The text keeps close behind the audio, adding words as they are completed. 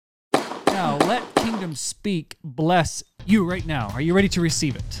Now, let Kingdom Speak bless you right now. Are you ready to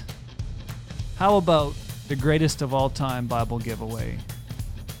receive it? How about the greatest of all time Bible giveaway?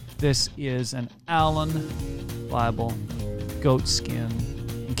 This is an Allen Bible, goat skin,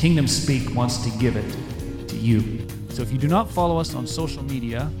 and Kingdom Speak wants to give it to you. So if you do not follow us on social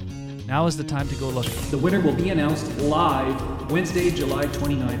media, now is the time to go look. The winner will be announced live Wednesday, July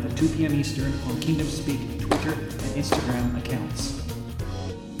 29th at 2 p.m. Eastern on Kingdom Speak Twitter and Instagram accounts.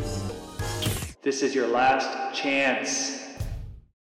 This is your last chance.